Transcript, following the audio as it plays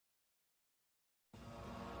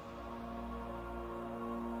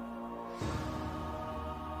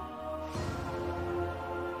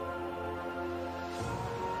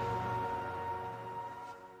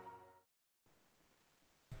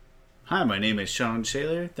Hi, my name is Sean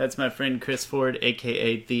Shaler. That's my friend Chris Ford,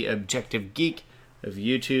 aka The Objective Geek of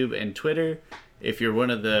YouTube and Twitter. If you're one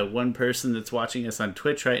of the one person that's watching us on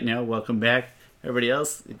Twitch right now, welcome back. Everybody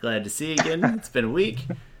else, glad to see you again. It's been a week.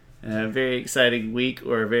 A very exciting week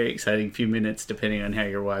or a very exciting few minutes, depending on how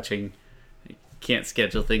you're watching. I can't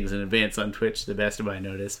schedule things in advance on Twitch, the best of my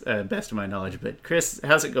knowledge. But Chris,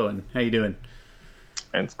 how's it going? How you doing?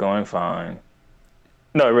 It's going fine.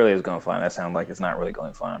 No, it really is going fine. That sounds like it's not really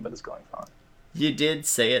going fine, but it's going fine. You did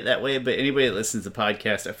say it that way, but anybody that listens to the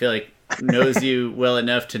podcast, I feel like knows you well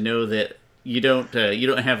enough to know that you don't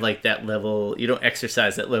have like that level. You don't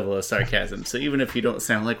exercise that level of sarcasm. So even if you don't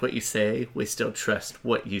sound like what you say, we still trust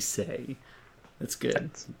what you say. That's good.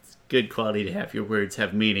 It's good quality to have your words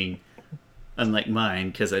have meaning, unlike mine,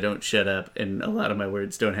 because I don't shut up, and a lot of my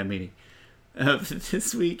words don't have meaning.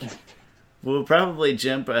 This week, we'll probably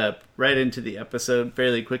jump right into the episode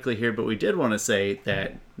fairly quickly here, but we did want to say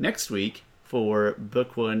that next week for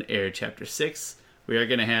Book 1 Air Chapter 6, we are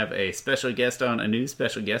going to have a special guest on, a new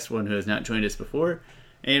special guest, one who has not joined us before,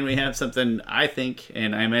 and we have something I think,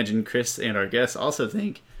 and I imagine Chris and our guests also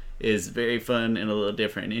think, is very fun and a little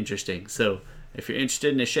different and interesting. So if you're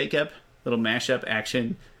interested in a shake-up, little mashup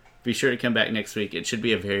action, be sure to come back next week. It should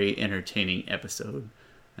be a very entertaining episode.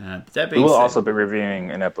 But that being we will said, also be reviewing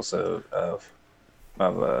an episode of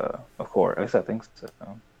course. At least I think so.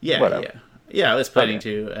 Yeah. I was planning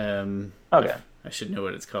to. Okay. I should know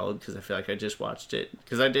what it's called because I feel like I just watched it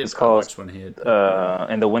because I did. It's called watch one hit.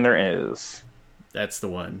 And the winner is. That's the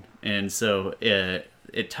one, and so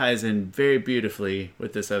it ties in very beautifully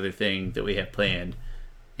with this other thing that we have planned,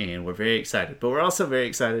 and we're very excited. But we're also very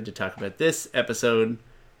excited to talk about this episode,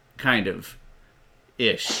 kind of,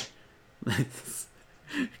 ish.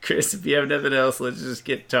 Chris, if you have nothing else, let's just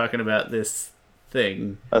get talking about this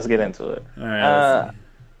thing. Let's get into it. All right.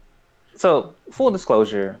 So, full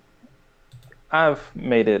disclosure, I've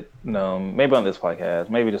made it known, maybe on this podcast,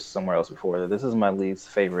 maybe just somewhere else before, that this is my least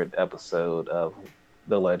favorite episode of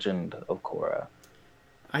The Legend of Korra.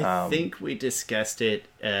 I think we discussed it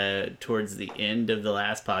towards the end of the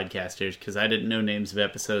last podcasters because I didn't know names of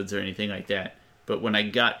episodes or anything like that. But when I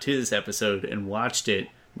got to this episode and watched it,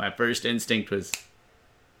 my first instinct was,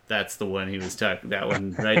 that's the one he was talking. That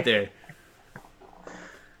one right there.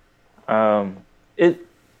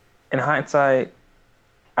 In hindsight,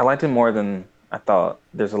 I liked it more than I thought.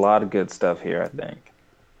 There's a lot of good stuff here, I think.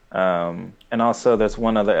 And also, there's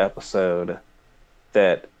one other episode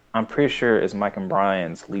that I'm pretty sure is Mike and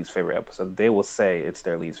Brian's least favorite episode. They will say it's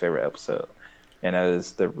their least favorite episode, and that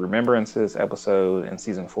is the Remembrances episode in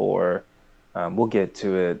season 4. We'll get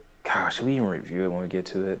to it. Gosh, should we even review it when we get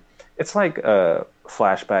to it? It's like a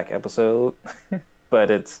flashback episode, but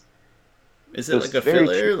it's... Is it like a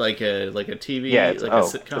filler, like a TV, a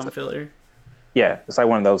sitcom filler? Yeah, it's like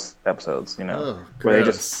one of those episodes, you know. Oh, where they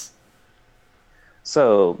gross.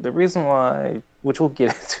 So the reason why, which we'll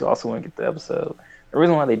get into also when we get to the episode, the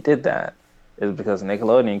reason why they did that is because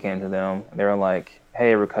Nickelodeon came to them and they were like,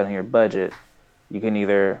 hey, we're cutting your budget. You can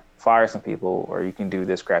either fire some people or you can do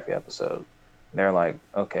this crappy episode. And they're like,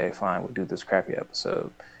 okay, fine, we'll do this crappy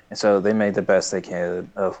episode. And so they made the best they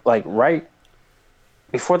can of, like, right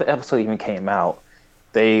before the episode even came out,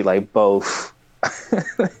 they both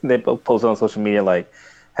posted on social media like,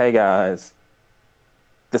 hey guys,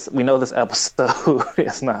 we know this episode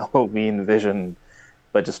is not what we envisioned,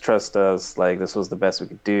 but just trust us, like, this was the best we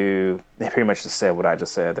could do. They pretty much just said what I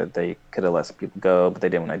just said, that they could have let some people go, but they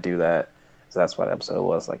didn't want to do that. So that's why the episode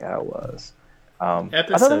was like how it was. I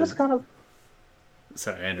thought it was kind of...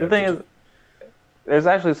 Sorry, I the thing is, there's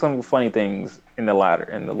actually some funny things in the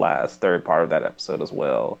last third part of that episode as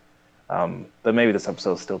well. But maybe this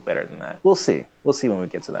episode is still better than that. We'll see. We'll see when we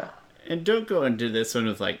get to that. And don't go into this one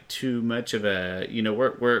with like too much of a,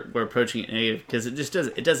 we're approaching it negative because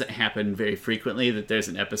it doesn't happen very frequently that there's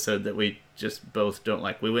an episode that we just both don't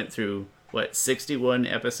like. We went through 61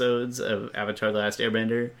 episodes of Avatar: The Last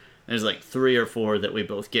Airbender. And there's like 3 or 4 that we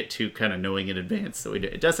both get to kind of knowing in advance that we do.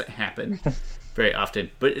 It doesn't happen very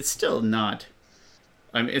often, but it's still not.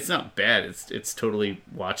 I mean, it's not bad. It's totally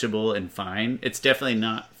watchable and fine. It's definitely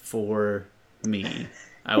not for me.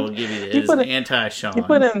 I will give you it. It is anti-Sean.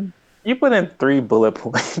 You put in 3 bullet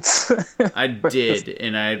points. I did,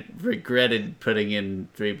 and I regretted putting in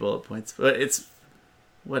 3 bullet points. But it's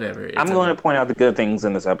whatever. I'm going to point out the good things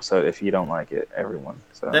in this episode if you don't like it, everyone.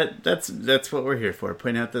 So that's what we're here for.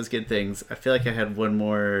 Point out those good things. I feel like I had one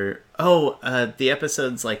more. Oh, the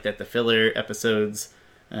episodes like that, the filler episodes.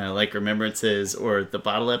 Like Remembrances or the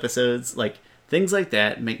bottle episodes, like things like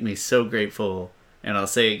that make me so grateful. And I'll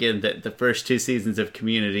say again that the first 2 seasons of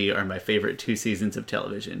Community are my favorite 2 seasons of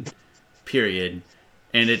television, period.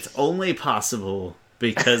 And it's only possible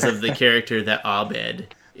because of the character that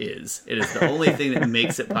Abed is. It is the only thing that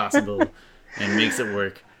makes it possible and makes it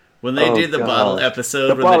work. When they did the bottle episode,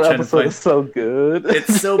 the when bottle they're trying episode to find, is so good.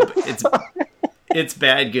 it's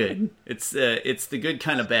bad good. It's the good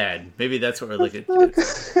kind of bad. Maybe that's what we're looking at.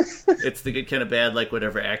 It's the good kind of bad, like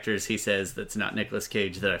whatever actors he says that's not Nicolas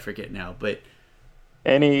Cage that I forget now. But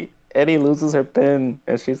Annie loses her pen,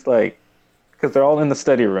 and she's like, because they're all in the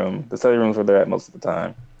study room. The study room's where they're at most of the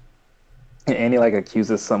time. And Annie like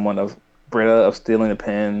accuses someone of Britta of stealing the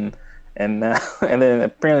pen, and then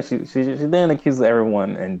apparently she then accuses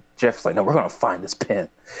everyone, and Jeff's like, no, we're gonna find this pen,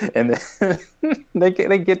 and then they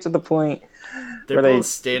get to the point. They're both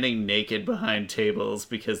standing naked behind tables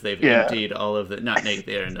because they've emptied all of the... Not naked,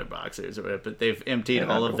 they're in their boxers or whatever, but they've emptied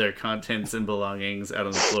all of their contents and belongings out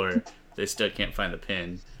on the floor. They still can't find the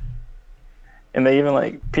pin. And they even,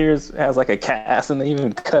 like, Pierce has, like, a cast, and they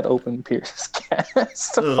even cut open Pierce's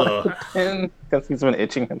cast to find the pin because he's been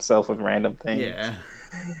itching himself with random things. Yeah.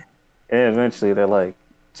 And eventually they're like,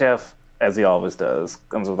 Jeff, as he always does,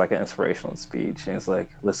 comes with, like, an inspirational speech, and he's like,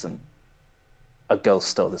 listen, a ghost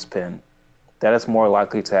stole this pin. That is more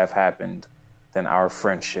likely to have happened than our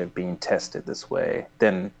friendship being tested this way,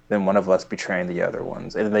 than one of us betraying the other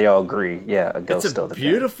ones. And they all agree, yeah, a ghost stole the pin. It's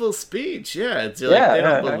a beautiful speech, yeah. It's like they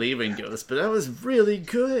don't believe in ghosts, but that was really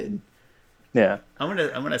good. Yeah. I'm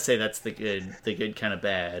gonna say that's the good kind of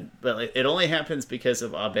bad. But like, it only happens because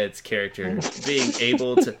of Abed's character being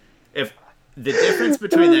able to... If the difference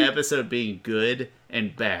between the episode being good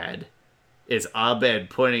and bad is Abed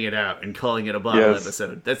pointing it out and calling it a bottle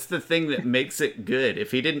episode. That's the thing that makes it good.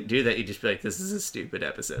 If he didn't do that, you'd just be like, this is a stupid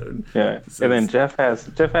episode. Yeah. So and then Jeff has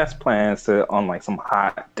plans to on like some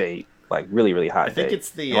hot date, like really, really hot date. I think it's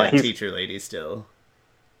the teacher lady still.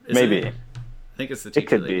 Maybe. I think it's the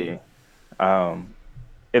teacher lady. It could be.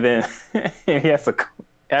 And then he has to,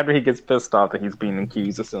 after he gets pissed off that he's being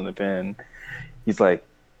accused of stealing the pen, he's like,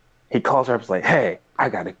 he calls her up, he's like, hey, I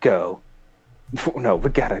gotta go. No,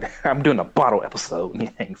 I'm doing a bottle episode, and he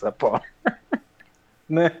hangs up on her.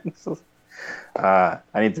 I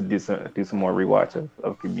need to do some more rewatch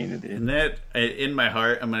of Community. And that, in my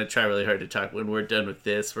heart, I'm going to try really hard to talk. When we're done with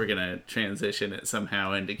this, we're going to transition it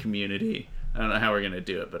somehow into Community. I don't know how we're going to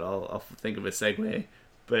do it, but I'll think of a segue.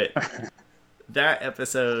 But that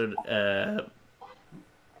episode,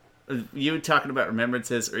 you talking about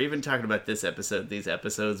remembrances, or even talking about this episode, these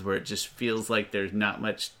episodes where it just feels like there's not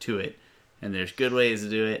much to it. And there's good ways to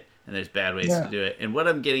do it, and there's bad ways to do it. And what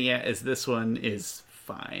I'm getting at is this one is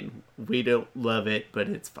fine. We don't love it, but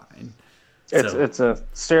it's fine. It's a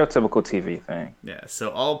stereotypical TV thing. Yeah, so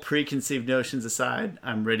all preconceived notions aside,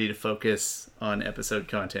 I'm ready to focus on episode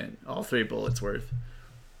content. All 3 bullets worth.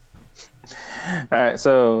 All right,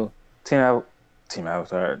 so Team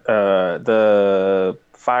Avatar. The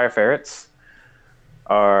Fire Ferrets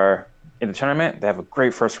are... in the tournament. They have a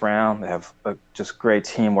great first round. They have just great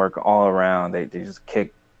teamwork all around. They just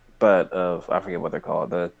kick butt of, I forget what they're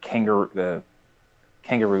called, the kangaroo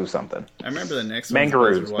something. I remember the next one.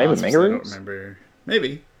 Mangaroos. Maybe Mangaroos? I don't remember.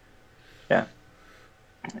 Maybe. Yeah.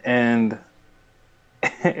 And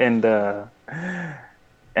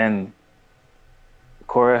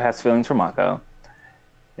Korra has feelings for Mako.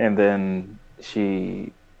 And then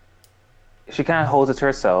she kind of holds it to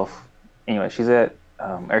herself. Anyway, she's at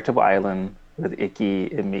Airtable Island with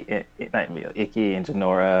Ikki and Ikki and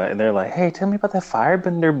Janora, and they're like, "Hey, tell me about that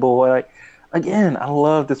firebender boy." Like, again, I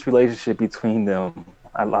love this relationship between them.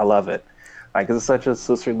 I love it. Like, it's such a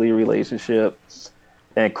sisterly relationship,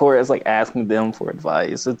 and Korra is like asking them for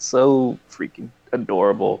advice. It's so freaking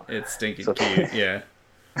adorable. It's stinking cute, yeah.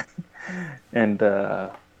 And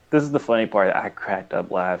this is the funny part. I cracked up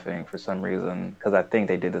laughing for some reason because I think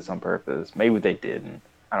they did this on purpose. Maybe they didn't.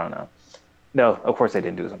 I don't know. No, of course they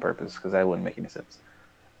didn't do this on purpose because that wouldn't make any sense.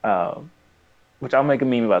 Which I'll make a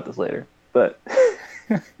meme about this later. But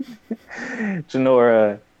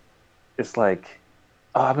Janora is like,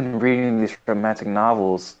 oh, I've been reading these romantic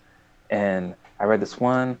novels, and I read this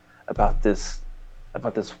one about this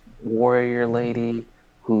warrior lady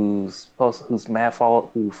who falls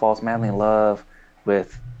madly in love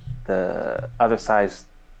with the other side's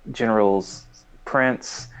general's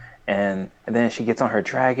prince. And then she gets on her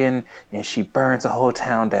dragon and she burns the whole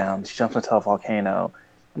town down. She jumps into a volcano.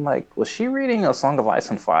 I'm like, was she reading A Song of Ice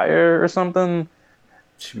and Fire or something?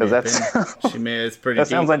 She may have been. It's pretty that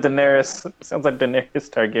deep. sounds like Daenerys. Sounds like Daenerys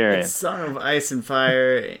Targaryen. It's Song of Ice and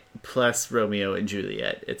Fire plus Romeo and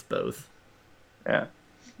Juliet. It's both. Yeah.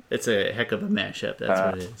 It's a heck of a mashup. That's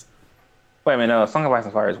what it is. Wait a minute. No, Song of Ice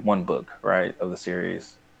and Fire is one book, right, of the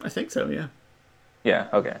series? I think so, yeah. Yeah.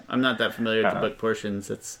 Okay. I'm not that familiar with the book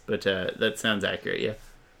portions. But that sounds accurate. Yeah.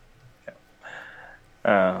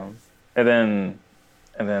 And then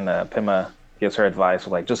Pema gives her advice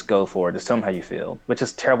like, just go for it. Just tell them how you feel, which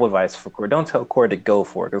is terrible advice for Korra. Don't tell Korra to go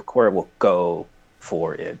for it because Korra will go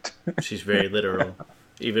for it. She's very literal,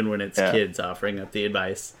 even when it's kids offering up the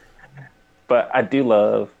advice. But I do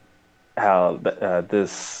love how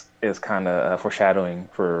this is kind of foreshadowing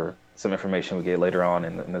for some information we get later on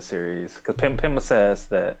in the series. Because Pema says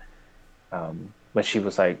that when she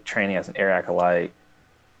was like training as an air acolyte,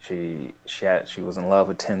 she was in love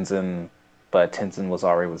with Tenzin, but Tenzin was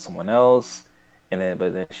already with someone else.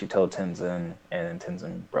 But then she told Tenzin, and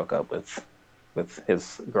Tenzin broke up with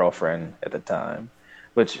his girlfriend at the time.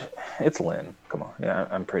 Which, it's Lin. Come on, yeah,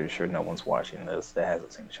 I'm pretty sure no one's watching this that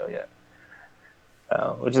hasn't seen the show yet.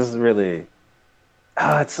 Which is really,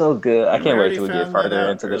 it's so good. I can't wait till we get farther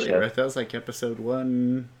into the show. That was like episode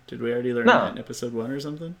 1. Did we already learn that in episode 1 or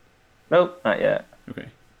something? Nope, not yet. Okay,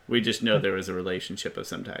 we just know there was a relationship of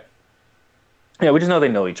some type. Yeah, we just know they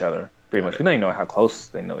know each other pretty much. We don't even know how close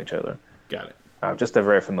they know each other. Got it. Just they're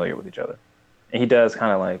very familiar with each other, and he does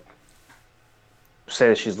kind of like say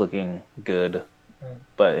that she's looking good,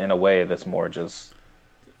 but in a way that's more just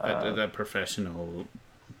that professional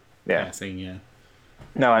passing. Yeah.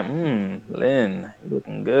 Now I'm Lin, you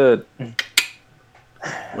looking good.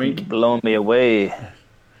 Wink. Blowing me away.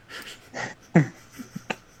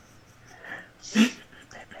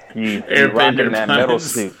 you rocking that metal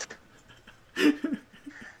suit.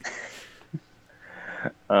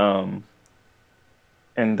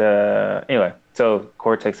 Anyway, so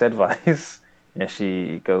Korra takes advice and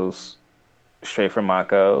she goes straight for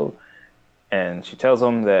Mako, and she tells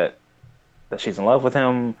him that she's in love with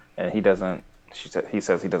him, and he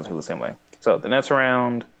says he doesn't feel the same way. So the next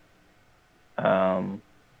round, something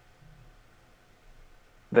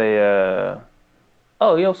to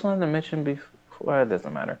mention before, it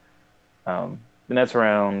doesn't matter. The next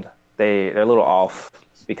round, they're a little off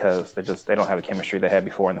because they don't have the chemistry they had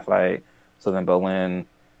before in the fight. So then Bolin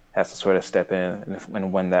has to sort of step in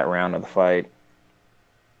and win that round of the fight.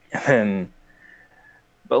 And then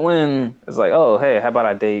Bolin is like, oh, hey, how about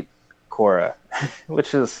I date Korra?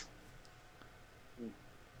 Which is...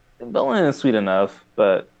 Bolin is sweet enough,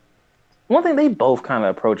 but one thing, they both kind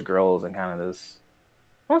of approach girls in kind of this...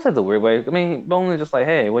 I won't say the weird way. I mean, Bolin is just like,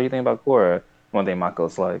 hey, what do you think about Korra? One day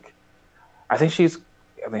Mako's like, I think she'd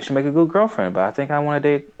make a good girlfriend, but I think I want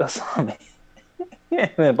to date Asami. Yeah,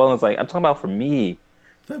 and then Bolin's like, I'm talking about for me.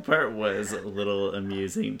 That part was a little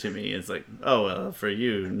amusing to me. It's like, oh, well, for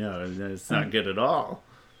you, no, it's not good at all.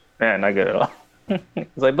 Yeah, not good at all. It's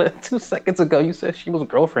like, but 2 seconds ago you said she was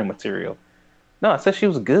girlfriend material. No, I said she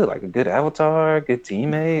was good, like a good avatar, good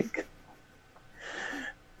teammate.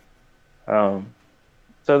 So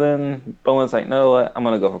then Bolin's like, no, I'm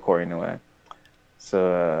gonna go for Korra anyway.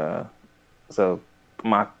 So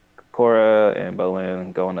Korra and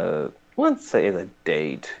Bolin go on I wouldn't say it's a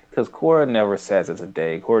date, because Korra never says it's a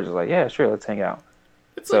date. Korra's just like, yeah, sure, let's hang out.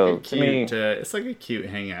 It's like a cute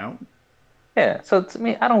hangout. Yeah, so to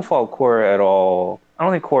me, I don't fault Korra at all. I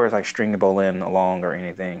don't think Korra's like stringing Bolin along or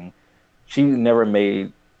anything. She never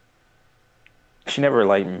made it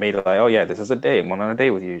like, oh yeah, this is a date. I'm going on a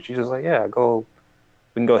date with you. She's just like, yeah, we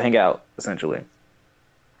can go hang out, essentially.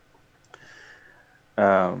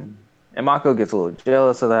 And Mako gets a little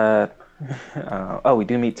jealous of that. We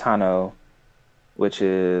do meet Tano, which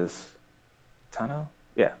is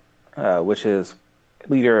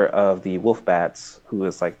leader of the Wolf Bats, who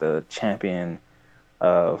is like the champion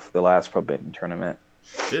of the last Forbidden tournament.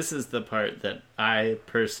 This is the part that I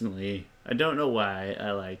don't know why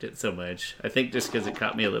I liked it so much. I think just because it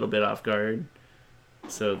caught me a little bit off guard.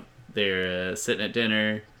 So they're sitting at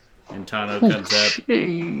dinner, and Tano comes up.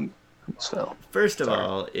 First of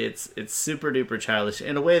all, it's super duper childish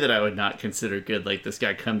in a way that I would not consider good. Like, this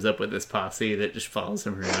guy comes up with this posse that just follows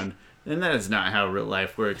him around, and that is not how real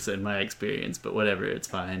life works in my experience. But whatever, it's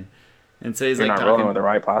fine. And so he's You're like, not rolling with the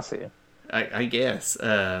right posse. I guess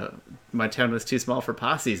my town was too small for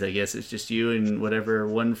posses. I guess it's just you and whatever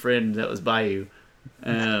one friend that was by you.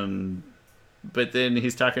 But then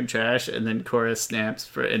he's talking trash, and then Korra snaps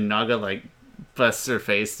and Naga like busts her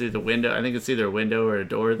face through the window. I think it's either a window or a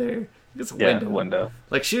door there. It's a window.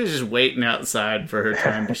 Like, she was just waiting outside for her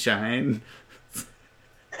time to shine.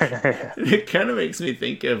 It kind of makes me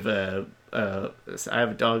think of I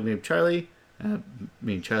have a dog named Charlie.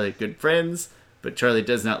 Me and Charlie are good friends, but Charlie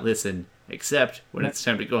does not listen except when it's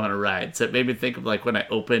time to go on a ride. So it made me think of like when I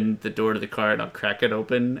open the door to the car and I'll crack it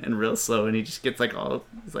open and real slow, and he just gets like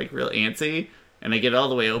he's like real antsy. And I get all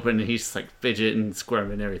the way open, and he's just like fidgeting and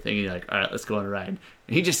squirming and everything. And you're like, all right, let's go on a ride. And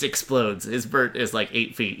he just explodes. His vert is like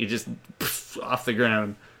 8 feet. He just off the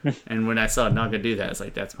ground. And when I saw Naga do that, I was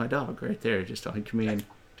like, that's my dog right there, just on command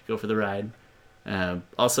to go for the ride.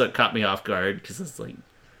 Also, it caught me off guard because it's like,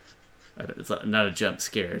 it's not a jump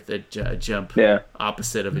scare. The jump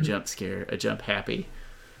opposite of a jump scare, a jump happy.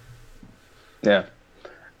 Yeah.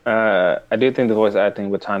 I do think the voice acting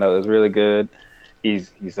with Tano is really good.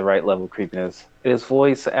 He's the right level of creepiness. It is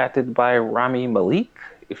voice acted by Rami Malek.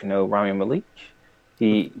 If you know Rami Malek,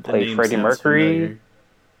 he played Freddie Mercury.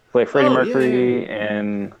 Played Freddie Mercury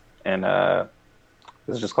and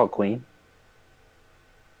this is just called Queen.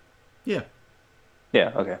 Yeah.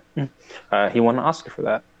 Yeah. Okay. He won an Oscar for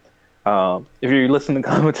that. If you listen to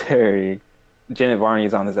commentary, Janet Varney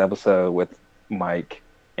is on this episode with Mike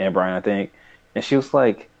and Brian, I think, and she was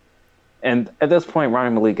like, and at this point,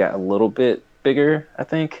 Rami Malek got a little bit bigger. I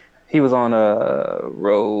think he was on a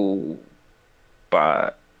Robot,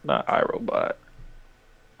 not iRobot,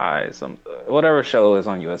 whatever show is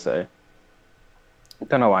on USA.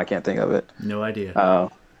 Don't know why I can't think of it. No idea.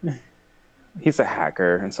 He's a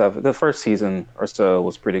hacker and stuff. The first season or so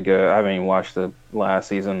was pretty good. I haven't even watched the last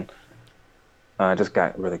season. I just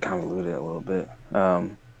got really convoluted a little bit.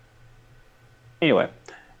 Anyway,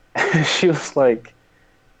 she was like,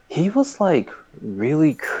 he was like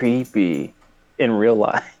really creepy in real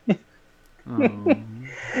life.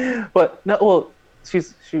 But no, well,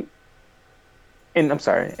 I'm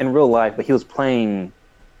sorry, in real life, but he was playing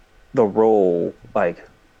the role like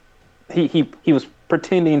he was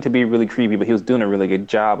pretending to be really creepy, but he was doing a really good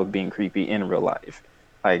job of being creepy in real life.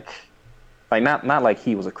 Like not like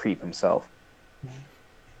he was a creep himself.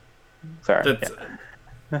 Sorry.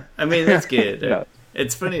 I mean, that's good. No.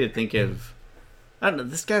 It's funny to think of. I don't know.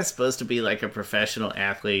 This guy's supposed to be like a professional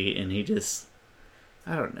athlete, and he just,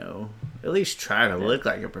 I don't know. At least try to look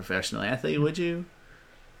like a professional athlete, would you?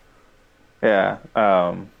 Yeah.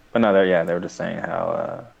 But no, they were just saying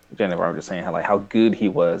how Janet Varney was just saying how good he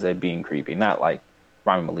was at being creepy. Not like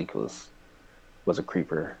Rami Malek was a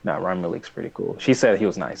creeper. No, Rami Malek's pretty cool. She said he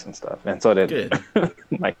was nice and stuff, and so did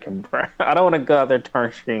Mike and Brian. I don't want to go out there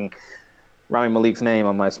tarnishing Rami Malek's name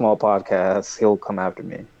on my small podcast. He'll come after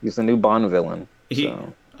me. He's the new Bond villain.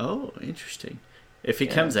 Oh, interesting. If he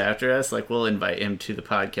comes after us, like, we'll invite him to the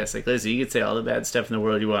podcast. Like, listen, you can say all the bad stuff in the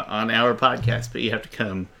world you want on our podcast, but you have to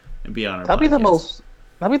come and be on our podcast.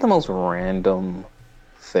 That'd be the most random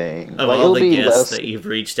thing. Of all the guests that you've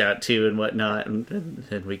reached out to and whatnot, and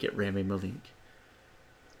then we get Rami Malek.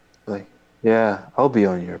 Like, yeah, I'll be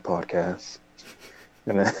on your podcast.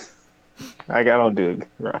 And then I don't do it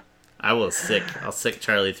right. I'll sick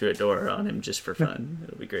Charlie through a door on him just for fun.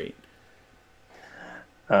 It'll be great.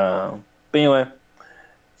 But anyway,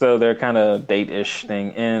 so their kind of date-ish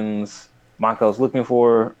thing ends. Mako's looking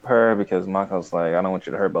for her because Mako's like, I don't want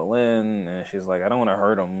you to hurt Bolin. And she's like, I don't want to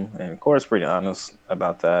hurt him. And Cora's pretty honest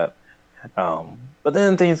about that. But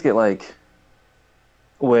then things get like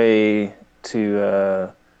way too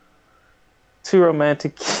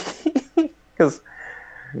romantic. Because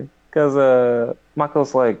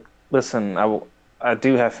Mako's like, listen, I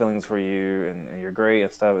do have feelings for you and you're great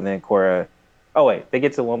and stuff. And then Cora, they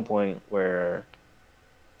get to one point where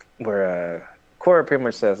Cora pretty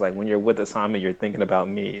much says, like, when you're with Asami, you're thinking about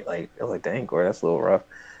me. Like, I was like, dang, Cora, that's a little rough.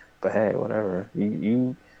 But hey, whatever.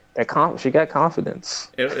 She got confidence.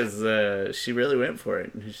 It was, she really went for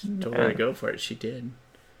it. She told her to go for it. She did.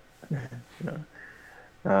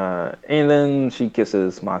 And then she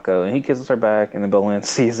kisses Mako, and he kisses her back, and then Bolin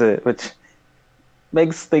sees it, which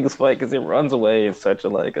makes things funny because it runs away in such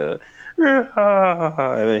a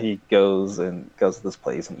and then he goes to this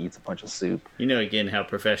place and eats a bunch of soup. You know, again, how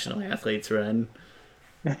professional athletes run.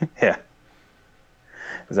 Yeah,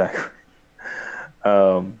 exactly.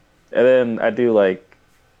 And then I do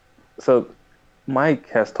so Mike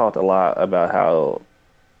has talked a lot about how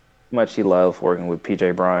much he loved working with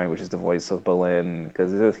PJ Bryan, which is the voice of Bolin,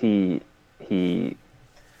 because he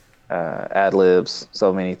ad-libs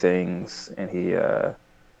so many things, and he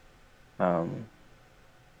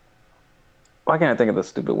why can't I think of the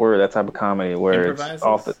stupid word? That type of comedy where it's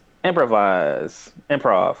off the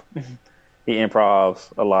improv. He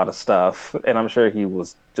improvs a lot of stuff, and I'm sure he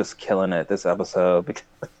was just killing it this episode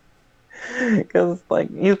because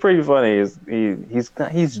he's pretty funny.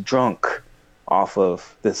 He's drunk off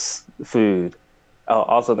of this food.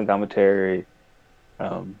 Also, the commentary,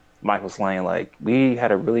 Mike was saying we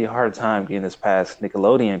had a really hard time getting this past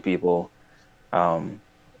Nickelodeon people,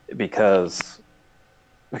 because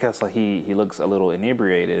he looks a little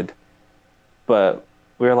inebriated, but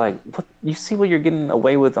we were like, what, you see what you're getting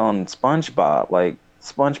away with on SpongeBob?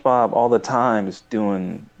 SpongeBob all the time is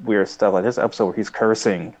doing weird stuff. Like there's an episode where he's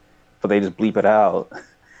cursing, but they just bleep it out.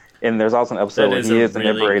 And there's also an episode That where is he a is really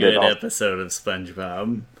inebriated. good episode of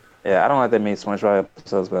SpongeBob. Yeah, I don't like that many SpongeBob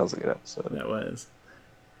episodes, but that was a good episode. That was.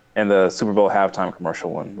 And the Super Bowl halftime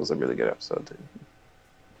commercial one was a really good episode too.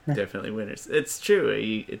 Definitely winners. It's true.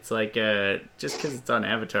 It's like just because it's on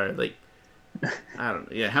Avatar, like I don't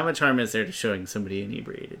know. Yeah, how much harm is there to showing somebody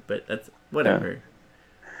inebriated? But that's whatever. Yeah.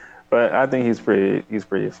 But I think he's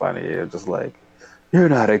pretty funny. Just like, you're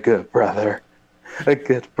not a good brother, like,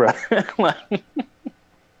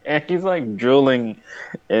 and he's like drooling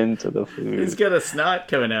into the food. He's got a snot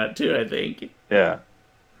coming out too, I think. Yeah.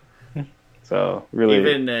 So really,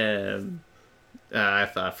 even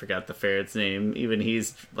I forgot the ferret's name. Even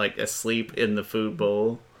he's like asleep in the food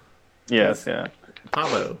bowl. Yes, yeah.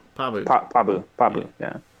 Pabu.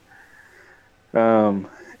 Yeah.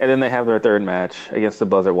 And then they have their third match against the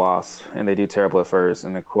Buzzard Wasp, and they do terrible at first,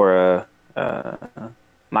 and then Korra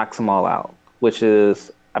knocks them all out, which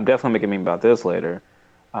is, I'm definitely making a meme about this later,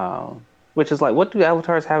 which is like, what do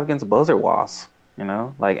avatars have against Buzzard Wasps? You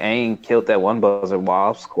know, like Aang killed that one Buzzard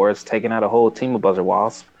Wasp, Korra's taking out a whole team of Buzzard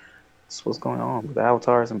Wasps. That's what's going on with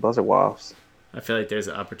avatars and Buzzard Wasps. I feel like there's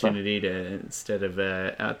an opportunity to, instead of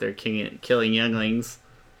out there killing younglings,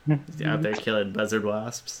 out there killing Buzzard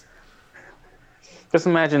Wasps. Just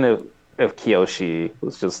imagine if Kyoshi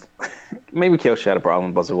was just, maybe Kyoshi had a problem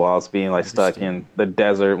with Buzzard Wasps being like stuck in the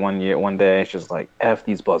desert one day. It's just like, F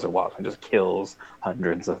these Buzzard Wasps, and just kills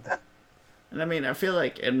hundreds of them. And I mean, I feel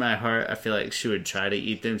like in my heart, I feel like she would try to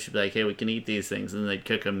eat them. She'd be like, hey, we can eat these things. And they'd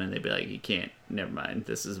cook them and they'd be like, you can't. Never mind.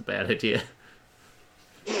 This is a bad idea.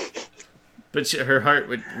 But her heart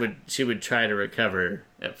she would try to recover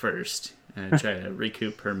at first and try to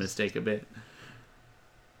recoup her mistake a bit.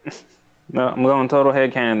 No, I'm going total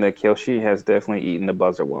headcanon that Kyoshi has definitely eaten the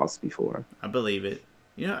Buzzard Wasp before. I believe it.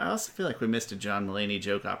 You know, I also feel like we missed a John Mulaney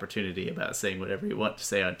joke opportunity about saying whatever you want to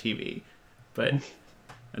say on TV. But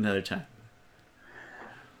another time.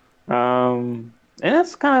 And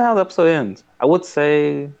that's kind of how the episode ends. I would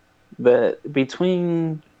say that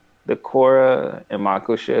between the Korra and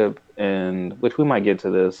Mako ship, and which we might get to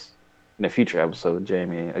this in a future episode,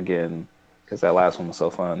 Jamie, again, because that last one was so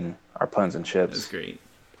fun. Our puns and ships. That's great.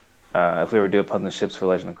 If we ever do a puns and ships for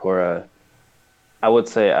Legend of Korra, I would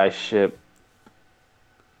say I ship.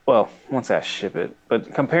 Well, once I ship it,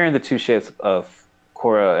 but comparing the two ships of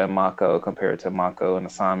Korra and Mako compared to Mako and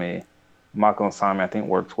Asami, Mako and Asami I think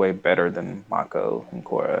works way better than Mako and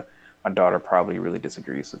Korra. My daughter probably really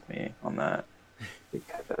disagrees with me on that.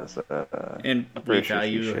 Because and we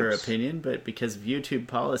value her opinion, but because of YouTube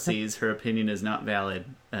policies, her opinion is not valid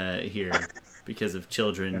here because of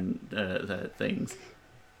children things.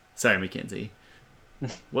 Sorry, Mackenzie.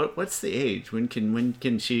 What's the age? When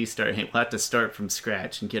can she start? We'll have to start from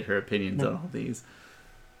scratch and get her opinions on all these.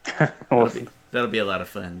 That'll be a lot of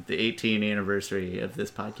fun. The 18th anniversary of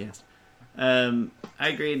this podcast. I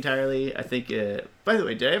agree entirely. I think, by the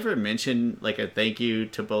way, did I ever mention like a thank you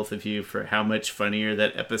to both of you for how much funnier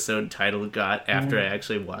that episode title got after I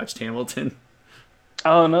actually watched Hamilton?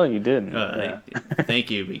 Oh, no, you didn't.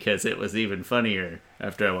 Thank you, because it was even funnier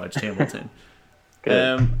after I watched Hamilton.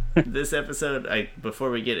 This episode,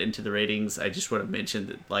 before we get into the ratings, I just want to mention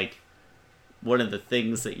that, like, one of the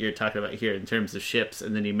things that you're talking about here in terms of ships,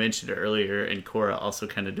 and then you mentioned it earlier, and Korra also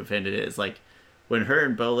kind of defended it, is like, when her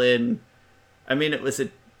and Bolin, I mean, it was a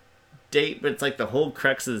date, but it's like the whole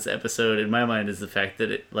crux of this episode, in my mind, is the fact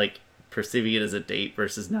that it, like, perceiving it as a date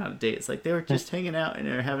versus not a date. It's like they were just hanging out and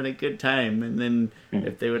they were having a good time, and then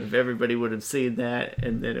if everybody would have seen that,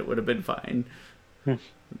 and then it would have been fine.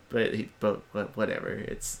 But whatever.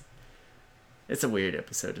 It's a weird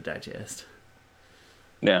episode to digest.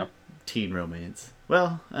 Yeah. Teen romance.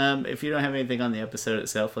 Well, if you don't have anything on the episode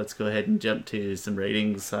itself, let's go ahead and jump to some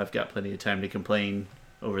ratings. I've got plenty of time to complain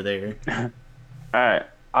over there. All right.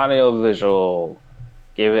 Audio visual.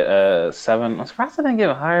 Gave it a 7. I'm surprised I didn't give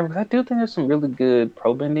it higher, because I do think there's some really good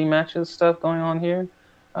pro bending matches stuff going on here.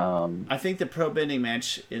 I think the pro bending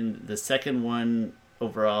match in the second one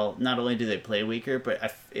overall, not only do they play weaker,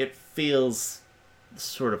 but it feels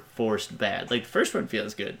sort of forced bad. Like, the first one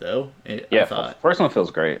feels good, though. I thought. First one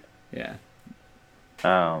feels great. Yeah.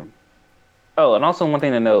 Oh, and also one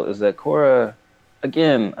thing to note is that Korra,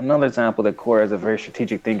 again, another example that Korra is a very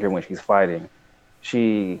strategic thinker when she's fighting.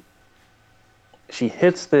 She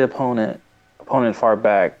hits the opponent far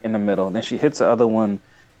back in the middle, and then she hits the other one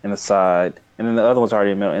in the side, and then the other one's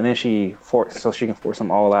already in the middle, and then so she can force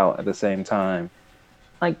them all out at the same time.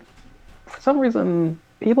 Like, for some reason,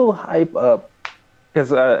 people hype up,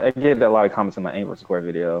 because I get a lot of comments in my Aang vs. Korra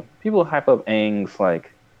video. People hype up Aang's,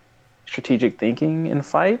 like, strategic thinking in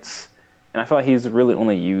fights, and I feel like he's really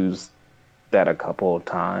only used that a couple of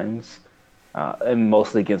times, and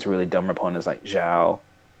mostly against really dumb opponents like Zhao.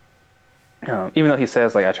 Even though he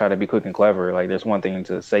says like I try to be quick and clever, like there's one thing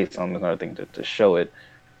to say something, there's another thing to show it.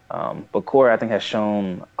 But Korra, I think, has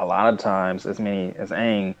shown a lot of times, as many as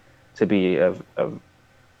Aang, to be a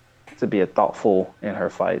thoughtful in her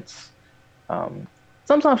fights.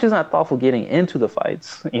 Sometimes she's not thoughtful getting into the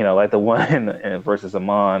fights, like the one versus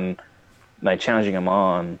Amon, like challenging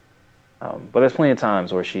Amon. But there's plenty of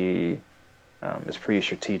times where she is pretty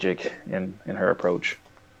strategic in her approach.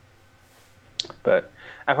 But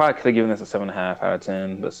I probably could have given this a 7.5 out of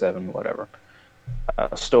 10, but 7, whatever.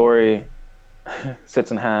 Story,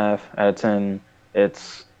 6.5 out of 10.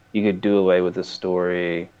 You could do away with this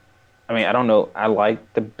story. I mean, I don't know. I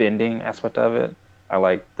like the bending aspect of it. I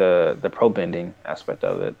like the pro bending aspect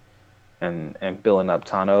of it, and building up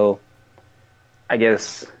Tano. I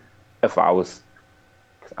guess if I was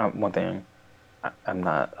one thing, I'm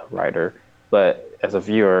not a writer, but as a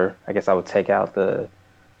viewer, I guess I would take out the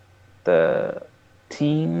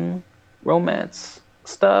teen romance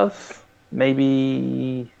stuff.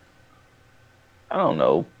 Maybe, I don't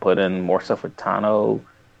know, put in more stuff with Tano.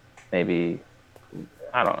 Maybe,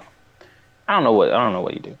 I don't know. I don't know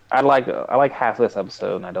what you do. I like half this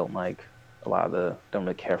episode, and I don't really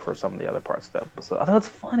care for some of the other parts of the episode. I thought it's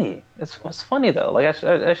funny. It's funny though. Like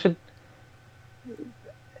I should.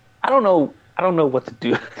 I don't know what to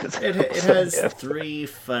do. It has 3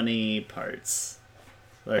 funny parts,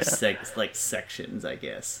 or sections, I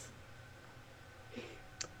guess.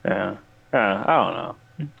 Yeah. I don't know.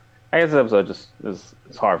 I guess this episode just is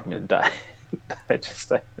hard for me to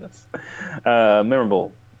digest.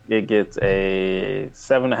 Memorable. It gets a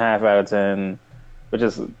 7.5 out of 10, which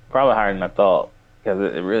is probably higher than I thought, because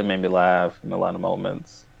it really made me laugh in a lot of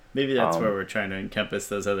moments. Maybe that's where we're trying to encompass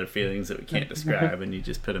those other feelings that we can't describe, and you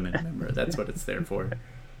just put them in a memory. That's what it's there for.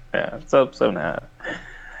 Yeah, so 7.5.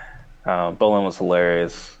 Bolin was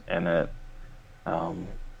hilarious in it. The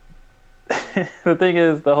thing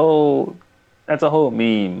is, that's a whole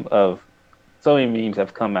meme of, so many memes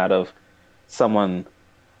have come out of someone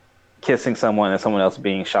kissing someone and someone else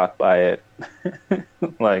being shocked by it.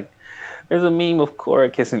 Like, there's a meme of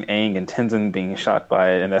Korra kissing Aang and Tenzin being shocked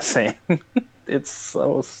by it, and that's saying it's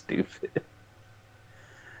so stupid.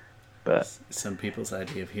 But some people's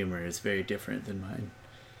idea of humor is very different than mine.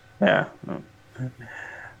 Yeah.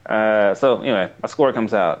 So anyway, my score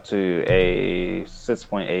comes out to a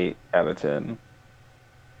 6.8 out of 10.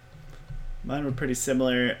 Mine were pretty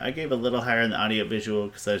similar. I gave a little higher in the audio visual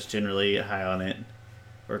because I was generally high on it,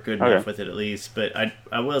 or good enough with it at least. But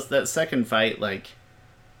I was that second fight,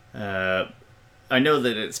 I know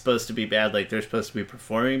that it's supposed to be bad, like they're supposed to be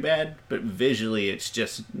performing bad, but visually it's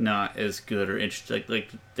just not as good or interesting. Like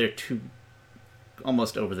they're too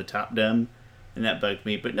almost over the top dumb, and that bugged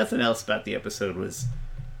me. But nothing else about the episode was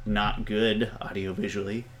not good audio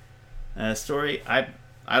visually. Story, I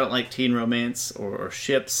don't like teen romance or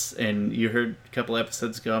ships, and you heard a couple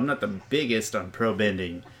episodes ago, I'm not the biggest on pro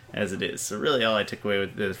bending as it is. So really all I took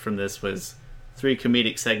away from this was 3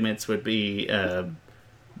 comedic segments would be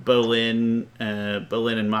Bolin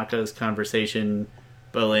and Mako's conversation,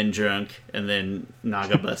 Bolin drunk, and then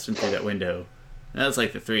Naga busting through that window. And that was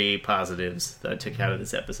like the 3 positives that I took out of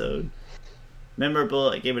this episode. Memorable,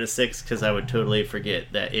 I gave it a 6 because I would totally forget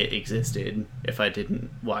that it existed if I didn't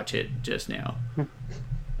watch it just now.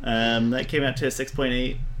 That came out to a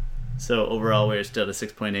 6.8. So overall, we're still at a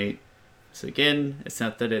 6.8. So again, it's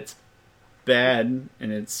not that it's bad,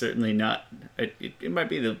 and it's certainly not. It might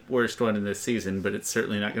be the worst one in this season, but it's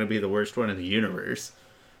certainly not going to be the worst one in the universe,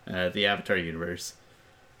 the Avatar universe.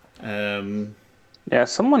 Yeah,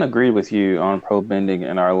 someone agreed with you on pro bending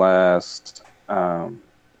in our last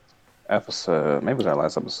episode. Maybe it was our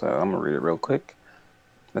last episode. I'm gonna read it real quick.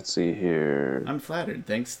 Let's see here. I'm flattered.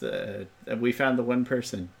 Thanks. We found the one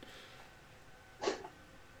person.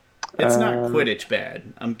 It's not Quidditch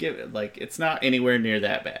bad. It's not anywhere near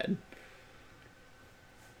that bad.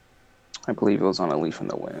 I believe it was on A Leaf in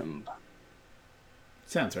the Wind.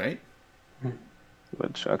 Sounds right.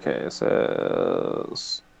 Which, okay, it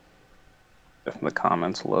says, if the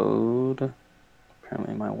comments load,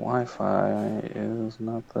 apparently my Wi-Fi is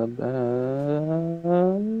not the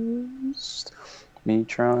best. Me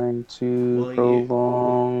trying to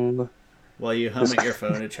prolong. While you hum at your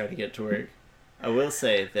phone and try to get to work, I will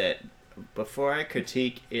say that before I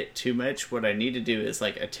critique it too much, what I need to do is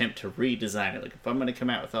attempt to redesign it. Like, if I'm going to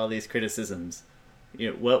come out with all these criticisms,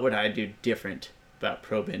 what would I do different about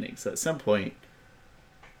pro bending? So at some point,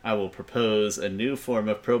 I will propose a new form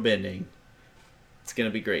of pro bending. It's going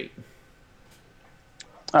to be great.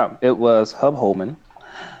 Oh, it was Hub Holman,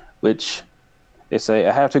 which they say,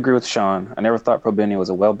 I have to agree with Sean. I never thought Pro Bending was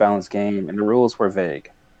a well-balanced game, and the rules were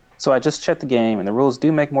vague. So I just checked the game, and the rules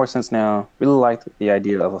do make more sense now. Really liked the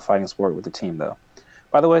idea of a fighting sport with a team, though.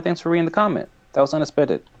 By the way, thanks for reading the comment. That was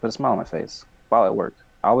unexpected. Put a smile on my face while at work.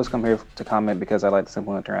 I always come here to comment because I like the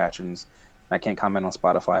simple interactions. I can't comment on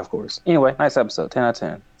Spotify, of course. Anyway, nice episode. 10 out of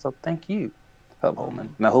 10. So thank you, Hub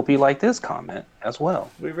Holman. And I hope you like this comment as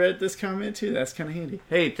well. We read this comment too. That's kind of handy.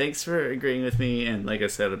 Hey, thanks for agreeing with me. And like I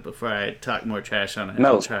said before, I talk more trash on it.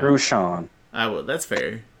 No, screw Sean. I will. That's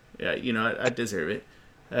fair. Yeah, you know, I deserve it.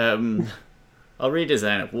 I'll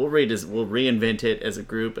redesign it. We'll reinvent it as a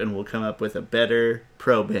group, and we'll come up with a better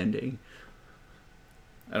pro bending.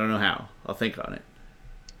 I don't know how. I'll think on it.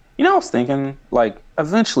 You know, I was thinking, like,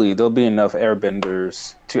 eventually there'll be enough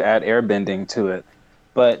airbenders to add airbending to it,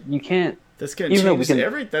 but you can't. That's going to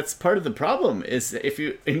change That's part of the problem. Is if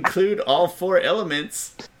you include all 4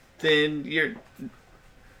 elements, then you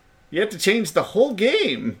have to change the whole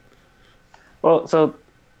game. Well, so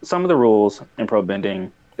some of the rules in pro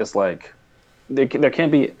bending is like there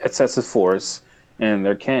can't be excessive force, and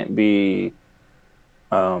there can't be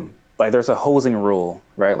like there's a hosing rule,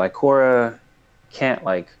 right? Like Korra can't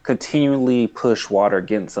like continually push water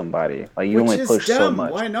against somebody. Like you only push dumb. So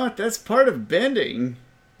much. Why not? That's part of bending.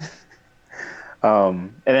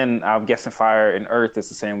 And then I'm guessing fire and earth is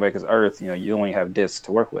the same way because earth, you know, you only have discs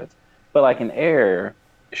to work with. But like in air,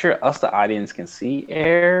 sure, us the audience can see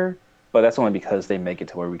air, but that's only because they make it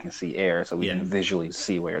to where we can see air, so we can visually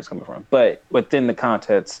see where it's coming from. But within the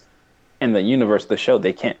context in the universe of the show,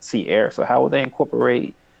 they can't see air. So how would they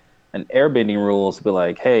incorporate an airbending rules to be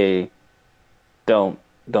like, hey, don't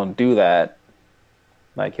do that?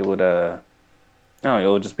 Like it would no, it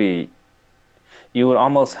would just be. You would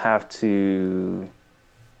almost have to.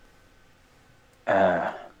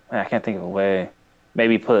 I can't think of a way.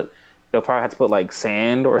 Maybe they'll probably have to put like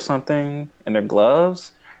sand or something in their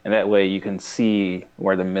gloves, and that way you can see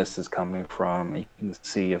where the mist is coming from. You can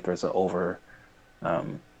see if there's an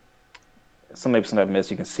some of that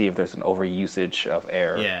mist. You can see if there's an over usage of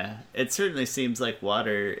air. Yeah, it certainly seems like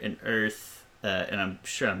water and earth, and I'm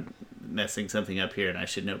sure I'm messing something up here, and I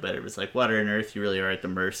should know better. But it's like water and earth, you really are at the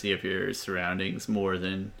mercy of your surroundings more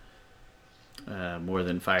than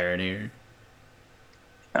fire and air.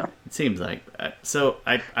 Yeah. It seems like. So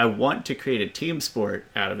I want to create a team sport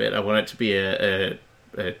out of it. I want it to be a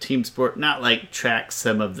team sport, not like track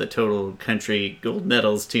some of the total country gold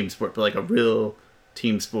medals team sport, but like a real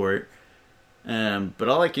team sport. But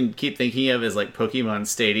all I can keep thinking of is like Pokemon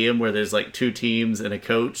Stadium, where there's like 2 teams and a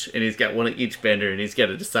coach, and he's got one at each bender, and he's got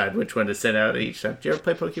to decide which one to send out each time. Did you ever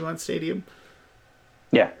play Pokemon Stadium?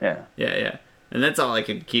 Yeah. And that's all I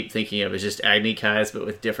can keep thinking of is just Agni Kai's, but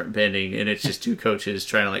with different bending, and it's just 2 coaches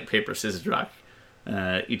trying to like paper, scissors, rock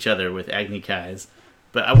each other with Agni Kai's.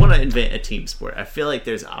 But I want to invent a team sport. I feel like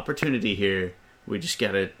there's opportunity here. We just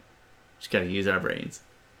gotta use our brains.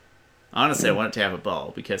 Honestly, I want it to have a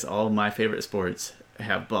ball because all of my favorite sports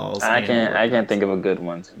have balls. I can't think of a good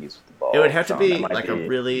one to use with the ball. It would have to be like a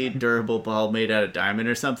really durable ball made out of diamond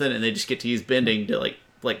or something, and they just get to use bending to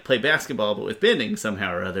like play basketball, but with bending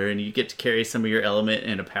somehow or other, and you get to carry some of your element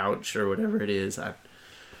in a pouch or whatever it is.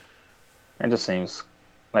 It just seems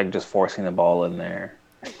like just forcing the ball in there.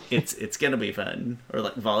 It's gonna be fun, or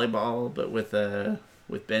like volleyball, but with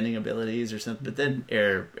bending abilities or something. But then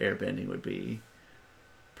air bending would be.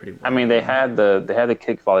 I mean, they had the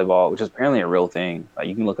kick volleyball, which is apparently a real thing. Like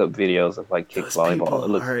you can look up videos of like kick volleyball.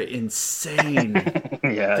 Those are insane.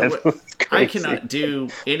 Yeah, I cannot do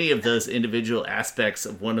any of those individual aspects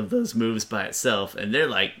of one of those moves by itself, and they're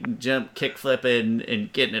like jump, kick, flipping,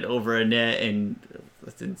 and getting it over a net, and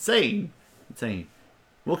it's insane.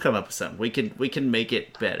 We'll come up with something. We can make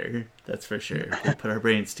it better. That's for sure. We'll put our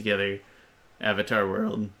brains together. Avatar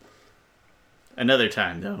World. Another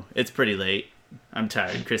time though. It's pretty late. I'm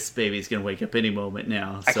tired. Chris' baby's gonna wake up any moment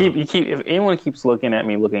now. So. If anyone keeps looking at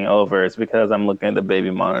me looking over, it's because I'm looking at the baby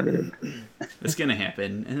monitor. It's gonna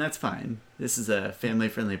happen, and that's fine. This is a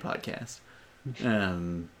family-friendly podcast.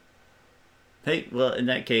 Hey, well, in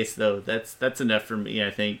that case, though, that's enough for me.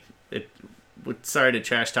 I think sorry to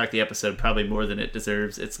trash talk the episode probably more than it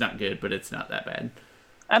deserves. It's not good, but it's not that bad.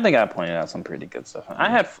 I think I pointed out some pretty good stuff.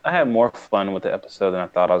 I had more fun with the episode than I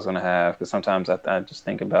thought I was gonna have because sometimes I just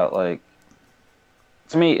think about like.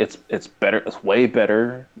 To me, it's better. It's way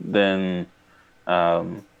better than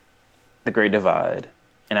The Great Divide,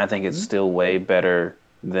 and I think it's still way better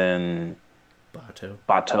than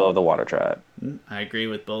Bato of the Water Tribe. I agree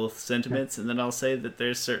with both sentiments, and then I'll say that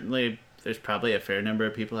there's probably a fair number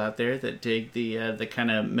of people out there that dig the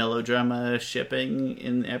kind of melodrama shipping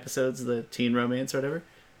in episodes, the teen romance or whatever.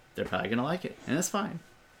 they're probably gonna like it, and that's fine.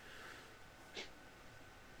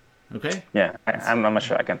 Okay. Yeah, I'm not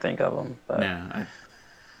sure I can think of them. But... No,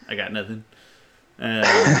 I got nothing.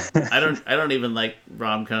 I don't even like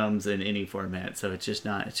rom-coms in any format, so it's just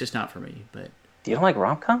not for me. But do you don't like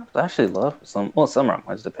rom-coms? I actually love some. Well, some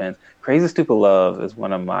rom-coms depends. Crazy Stupid Love is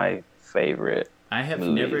one of my favorite. I have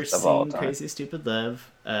never seen Crazy Stupid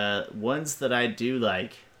Love. Ones that I do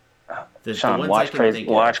like. Sean, watch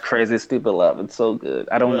Crazy Stupid Love. It's so good.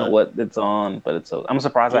 I don't know what it's on, but it's so. I'm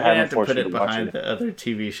surprised I haven't forced you to watch it. Behind the other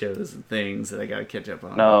TV shows and things that I gotta catch up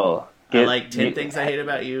on. No, I like 10 Things I Hate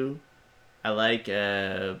About You. I like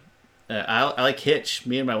I like Hitch.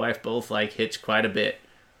 Me and my wife both like Hitch quite a bit.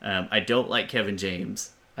 I don't like Kevin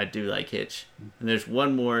James. I do like Hitch. And there's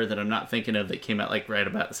one more that I'm not thinking of that came out like right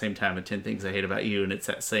about the same time as 10 Things I Hate About You, and it's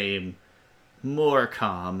that same more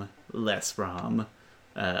calm, less rom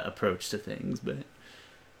approach to things. But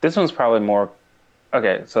this one's probably more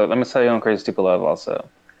okay. So let me tell you on Crazy Stupid Love also.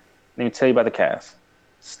 Let me tell you about the cast.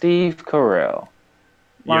 Steve Carell.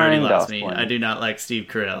 You already lost me. I do not like Steve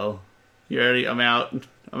Carell. I'm out.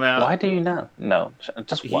 Why do you not? No,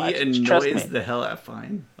 just watch. He annoys the hell out of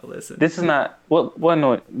fine. I'll listen. This is not what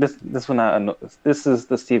annoy. This will not annoy. This is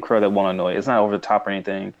the Steve Carell that won't annoy. It's not over the top or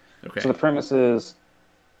anything. Okay. So the premise is,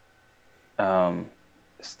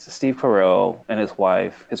 Steve Carell and his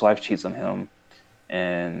wife. His wife cheats on him,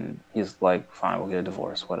 and he's like, "Fine, we'll get a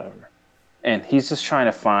divorce, whatever." And he's just trying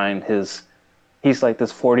to find his. He's like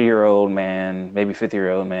this 40-year-old man, maybe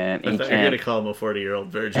 50-year-old man. I thought you were going to call him a 40-year-old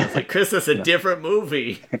virgin. It's like, Chris, that's a different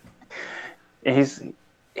movie. He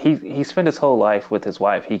spent his whole life with his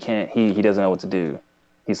wife. He doesn't know what to do.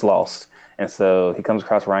 He's lost. And so he comes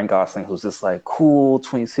across Ryan Gosling, who's this like cool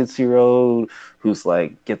 26-year-old who's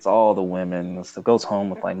like gets all the women and stuff, goes home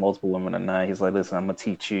with like multiple women a night. He's like, listen, I'm going to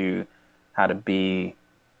teach you how to be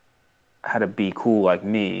cool like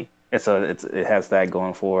me. And so it has that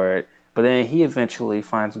going for it. But then he eventually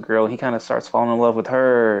finds a girl. He kind of starts falling in love with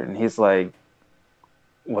her, and he's like,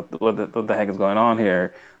 "What the heck is going on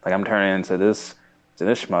here? Like, I'm turning into this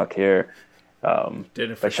schmuck here."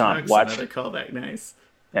 Dinner for Schmucks, another callback. Nice.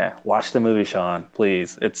 Yeah, watch the movie, Sean,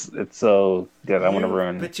 please. It's so good. I want to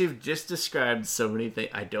ruin it. But you've just described so many things.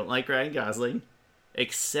 I don't like Ryan Gosling,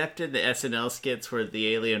 except in the SNL skits where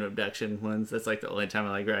the alien abduction ones. That's like the only time I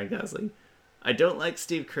like Ryan Gosling. I don't like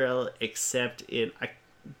Steve Carell, except in.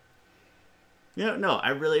 No, I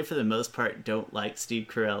really, for the most part, don't like Steve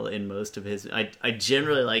Carell in most of his... I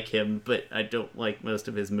generally like him, but I don't like most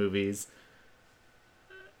of his movies.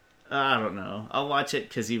 I don't know. I'll watch it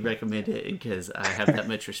because you recommend it and because I have that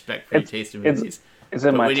much respect for your taste in movies. It's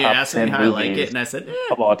in my top 10 movies. When you asked me how I like it, and I said,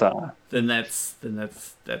 of all time, then that's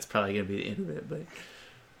probably going to be the end of it. But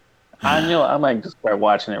I know I might just start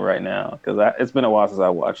watching it right now because it's been a while since I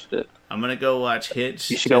watched it. I'm gonna go watch Hitch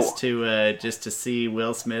just to see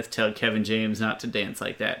Will Smith tell Kevin James not to dance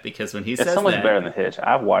like that, because when he says it's so much better than Hitch.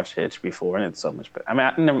 I've watched Hitch before and it's so much better. I mean,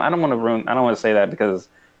 I don't want to say that because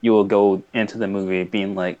you will go into the movie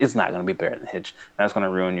being like, it's not going to be better than Hitch. That's going to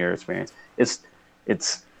ruin your experience. It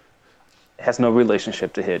has no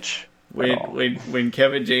relationship to Hitch. When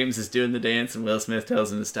Kevin James is doing the dance and Will Smith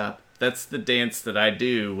tells him to stop, that's the dance that I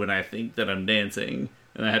do when I think that I'm dancing.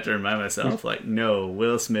 And I have to remind myself, like, no,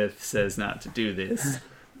 Will Smith says not to do this.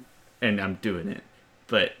 And I'm doing it.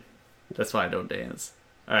 But that's why I don't dance.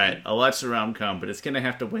 All right, I'll watch the rom-com, but it's going to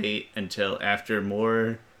have to wait until after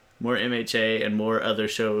more MHA and more other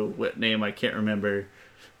show, what name I can't remember.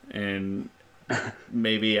 And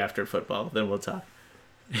maybe after football, then we'll talk.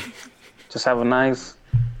 Just have a nice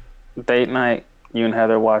date night. You and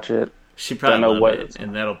Heather watch it. She probably love it,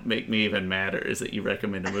 and that'll make me even madder, is that you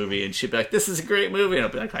recommend a movie, and she'd be like, this is a great movie, and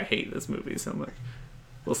I'll be like, I hate this movie so much.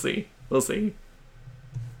 We'll see. Could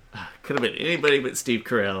have been anybody but Steve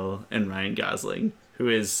Carell and Ryan Gosling, who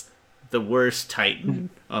is the worst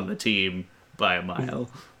Titan on the team by a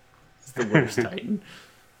mile. He's the worst Titan.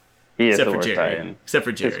 He is the worst Titan. Except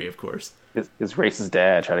for Jerry, of course. His racist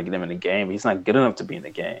dad tried to get him in the game, but he's not good enough to be in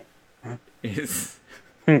the game. It's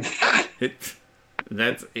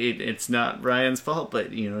not Ryan's fault,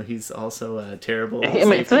 but he's also a terrible. I mean,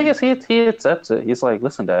 the thing is, he accepts it. He's like,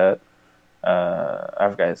 listen, Dad, I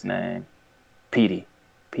forgot his name, Petey,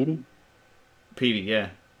 yeah.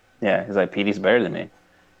 Yeah, he's like, Petey's better than me.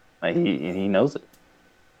 Like he knows it.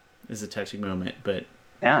 It's a touching moment, but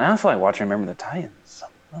I feel like watching Remember the Titans.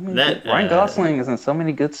 I mean, Ryan Gosling is in so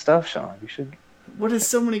many good stuff, Sean. You should. What is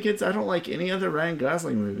so many good? I don't like any other Ryan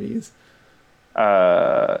Gosling movies.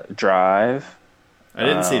 Drive. I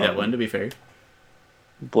didn't see that one, to be fair.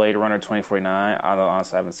 Blade Runner 2049.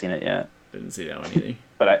 Honestly, I haven't seen it yet. Didn't see that one either.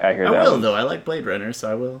 But I hear that. I will, though. I like Blade Runner, so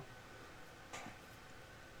I will.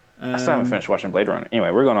 I still haven't finished watching Blade Runner.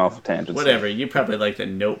 Anyway, we're going off tangents. Whatever. You probably like The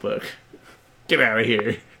Notebook. Get out of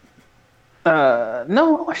here.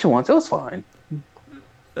 No, I watched it once. It was fine.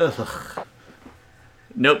 Ugh.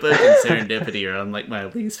 Notebook and Serendipity are on like my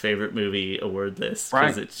least favorite movie award list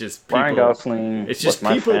because it's just people, Ryan Gosling. It's just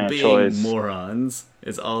my people fan being choice. morons.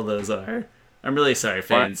 Is all those are. I'm really sorry,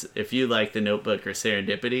 fans. If you like The Notebook or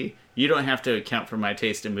Serendipity, you don't have to account for my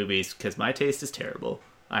taste in movies because my taste is terrible.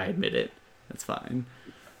 I admit it. That's fine.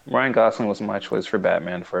 Ryan Gosling was my choice for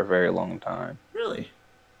Batman for a very long time. Really?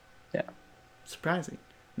 Yeah. Surprising.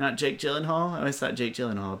 Not Jake Gyllenhaal? I always thought Jake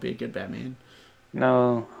Gyllenhaal would be a good Batman.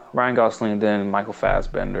 No, Ryan Gosling, then Michael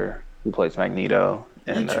Fassbender, who plays Magneto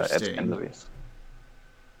in X-Men movies.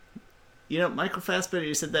 You know, Michael Fassbender,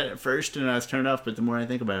 you said that at first and I was turned off, but the more I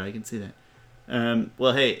think about it, I can see that.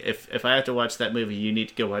 Well, hey, if I have to watch that movie, you need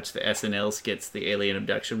to go watch the SNL skits, the alien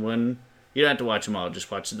abduction one. You don't have to watch them all, just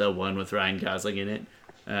watch the one with Ryan Gosling in it.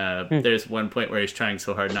 There's one point where he's trying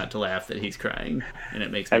so hard not to laugh that he's crying, and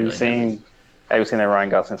it makes me really happy. Have you seen that Ryan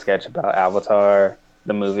Gosling sketch about Avatar,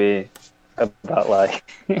 the movie, about like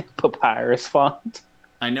papyrus font?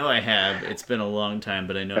 I know I have. It's been a long time,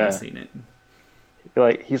 but I know I've seen it.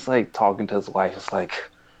 Like he's like talking to his wife. It's like,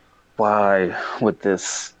 why would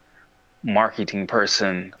this marketing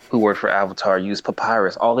person who worked for Avatar use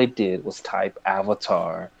papyrus? All they did was type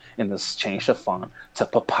Avatar and just change the font to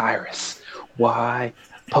papyrus. Why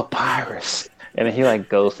papyrus? And then he like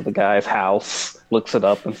goes to the guy's house, looks it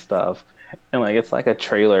up and stuff, and like it's like a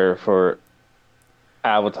trailer for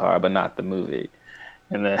Avatar, but not the movie.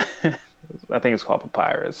 And then I think it's called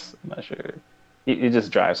Papyrus. I'm not sure. It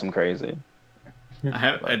just drives him crazy.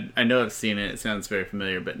 I know I've seen it. It sounds very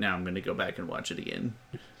familiar, but now I'm going to go back and watch it again.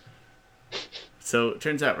 So it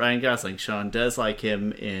turns out Ryan Gosling, Sean does like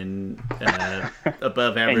him in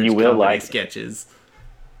above average comedy sketches.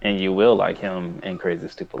 And you will like him in Crazy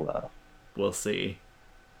Stupid Love. We'll see.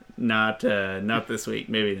 Not this week.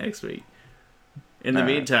 Maybe next week. In the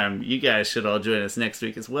meantime, you guys should all join us next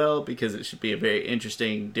week as well because it should be a very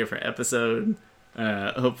interesting, different episode.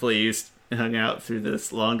 Hopefully you hung out through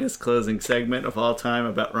this longest closing segment of all time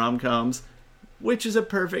about rom-coms, which is a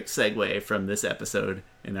perfect segue from this episode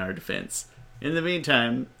in our defense. In the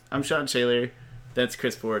meantime, I'm Sean Shaler. That's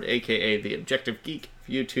Chris Ford, a.k.a. The Objective Geek,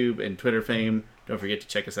 YouTube and Twitter fame. Don't forget to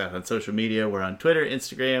check us out on social media. We're on Twitter,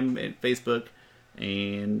 Instagram, and Facebook.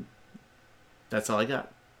 And that's all I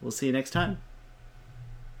got. We'll see you next time.